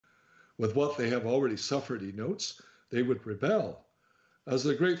With what they have already suffered, he notes, they would rebel. As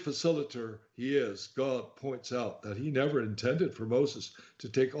the great facilitator he is, God points out that he never intended for Moses to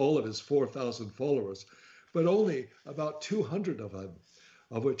take all of his 4,000 followers, but only about 200 of them,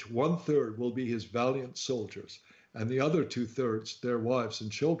 of which 1/3 will be his valiant soldiers, and the other 2/3 their wives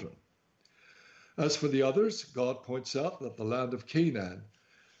and children. As for the others, God points out that the land of Canaan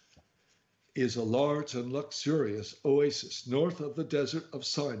is a large and luxurious oasis north of the desert of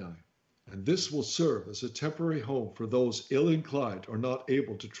Sinai, and this will serve as a temporary home for those ill-inclined or not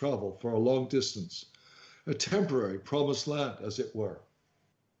able to travel for a long distance, a temporary promised land, as it were.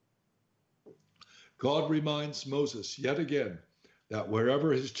 God reminds Moses yet again that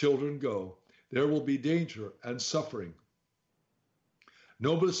wherever his children go, there will be danger and suffering.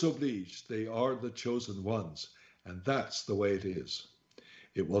 Noblesse oblige, they are the chosen ones, and that's the way it is.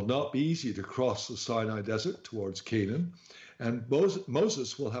 It will not be easy to cross the Sinai Desert towards Canaan, and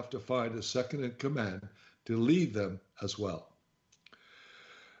Moses will have to find a second in command to lead them as well.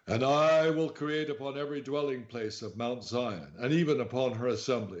 And I will create upon every dwelling place of Mount Zion, and even upon her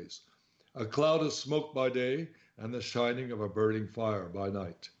assemblies, a cloud of smoke by day, and the shining of a burning fire by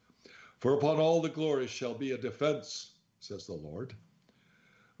night. For upon all the glory shall be a defense, says the Lord.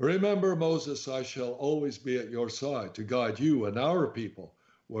 Remember, Moses, I shall always be at your side to guide you and our people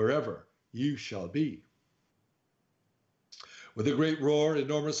wherever you shall be. With a great roar,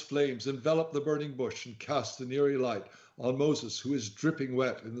 enormous flames envelop the burning bush and cast an eerie light on Moses, who is dripping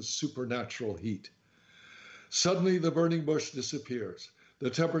wet in the supernatural heat. Suddenly, the burning bush disappears. The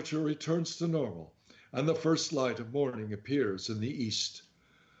temperature returns to normal, and the first light of morning appears in the east.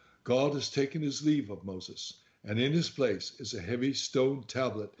 God has taken his leave of Moses, and in his place is a heavy stone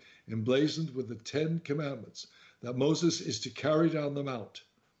tablet emblazoned with the 10 Commandments that Moses is to carry down the mount.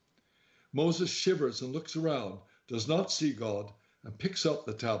 Moses shivers and looks around, does not see God, and picks up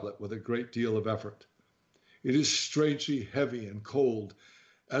the tablet with a great deal of effort. It is strangely heavy and cold,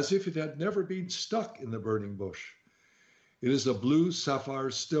 as if it had never been stuck in the burning bush. It is a blue sapphire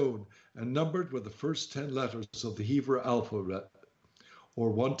stone and numbered with the first 10 letters of the Hebrew alphabet,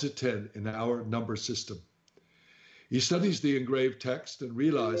 or 1 to 10 in our number system. He studies the engraved text and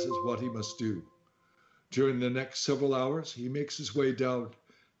realizes what he must do. During the next several hours, he makes his way down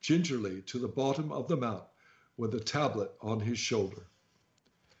gingerly to the bottom of the mount with a tablet on his shoulder.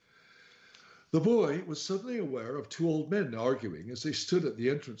 The boy was suddenly aware of 2 old men arguing as they stood at the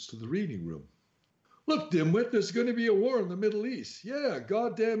entrance to the reading room. Look, dimwit, there's going to be a war in the Middle East. Yeah,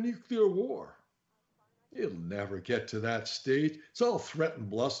 goddamn nuclear war. It'll never get to that stage. It's all threat and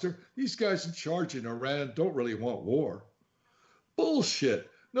bluster. These guys in charge in Iran don't really want war. Bullshit.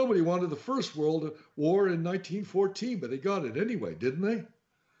 Nobody wanted the First World War in 1914, but they got it anyway, didn't they?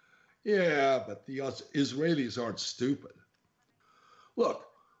 Yeah, but the Israelis aren't stupid. Look,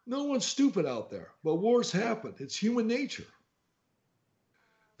 no one's stupid out there, but wars happen. It's human nature.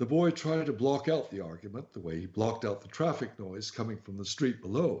 The boy tried to block out the argument the way he blocked out the traffic noise coming from the street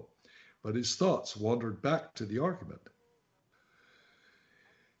below, but his thoughts wandered back to the argument.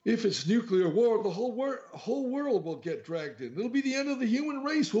 If it's nuclear war, the whole world will get dragged in. It'll be the end of the human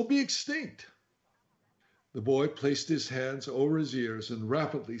race. We'll be extinct. The boy placed his hands over his ears and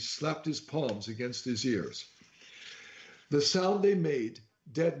rapidly slapped his palms against his ears. The sound they made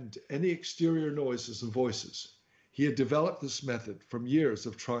deadened any exterior noises and voices. He had developed this method from years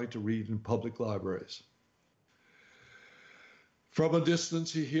of trying to read in public libraries. From a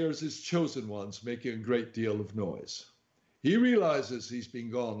distance, he hears his chosen ones making a great deal of noise. He realizes he's been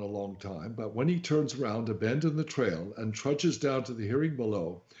gone a long time, but when he turns around a bend in the trail and trudges down to the hearing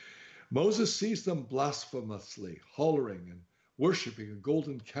below, Moses sees them blasphemously hollering and worshiping a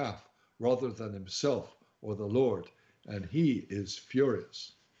golden calf rather than himself or the Lord, and he is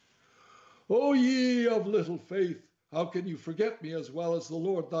furious. O ye of little faith, how can you forget me as well as the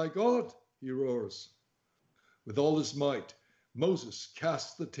Lord thy God? He roars. With all his might, Moses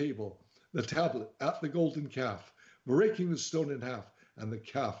casts the tablet at the golden calf, breaking the stone in half and the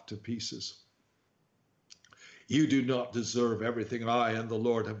calf to pieces. You do not deserve everything I and the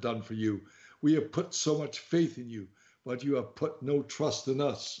Lord have done for you. We have put so much faith in you, but you have put no trust in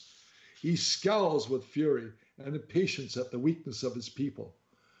us. He scowls with fury and impatience at the weakness of his people.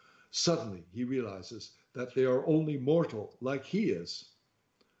 Suddenly, he realizes that they are only mortal like he is,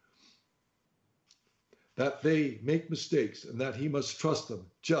 that they make mistakes and that he must trust them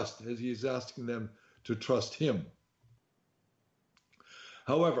just as he is asking them to trust him.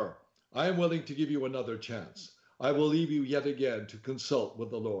 However, I am willing to give you another chance. I will leave you yet again to consult with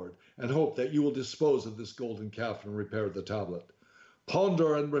the Lord and hope that you will dispose of this golden calf and repair the tablet.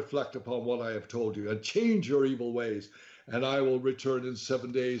 Ponder and reflect upon what I have told you and change your evil ways and I will return in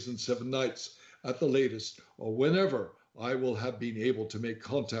 7 days and 7 nights at the latest, or whenever I will have been able to make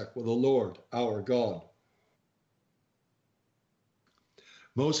contact with the Lord, our God.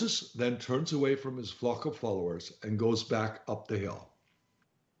 Moses then turns away from his flock of followers and goes back up the hill.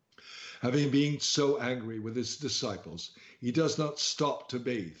 Having been so angry with his disciples, he does not stop to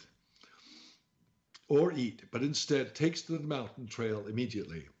bathe or eat, but instead takes to the mountain trail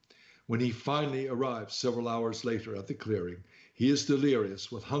immediately. When he finally arrives several hours later at the clearing, he is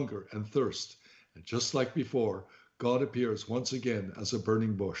delirious with hunger and thirst, and just like before, God appears once again as a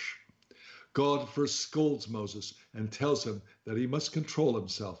burning bush. God first scolds Moses and tells him that he must control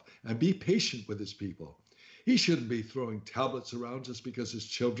himself and be patient with his people. He shouldn't be throwing tablets around just because his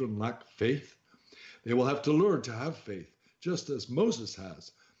children lack faith. They will have to learn to have faith, just as Moses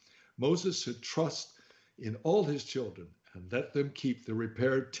has. Moses should trust in all his children and let them keep the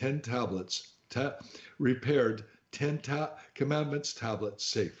repaired 10 commandments tablets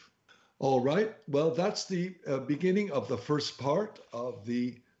safe. All right, well, that's the beginning of the first part of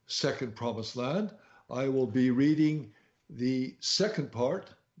the Second Promised Land. I will be reading the second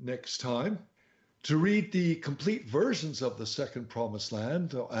part next time. To read the complete versions of the Second Promised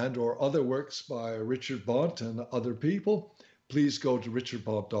Land and or other works by Richard Bonte and other people, please go to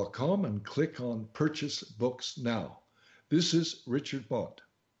richardbonte.com and click on Purchase Books Now. This is Richard Bonte.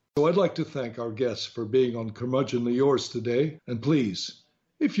 So I'd like to thank our guests for being on Curmudgeonly Yours today. And please,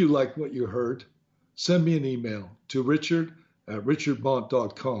 if you like what you heard, send me an email to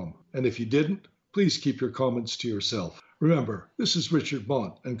richard@richardbonte.com. And if you didn't, please keep your comments to yourself. Remember, this is Richard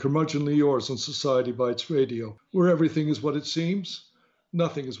Bonte and Curmudgeonly Yours on Society Bites Radio, where everything is what it seems,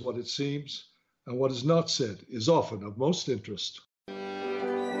 nothing is what it seems, and what is not said is often of most interest.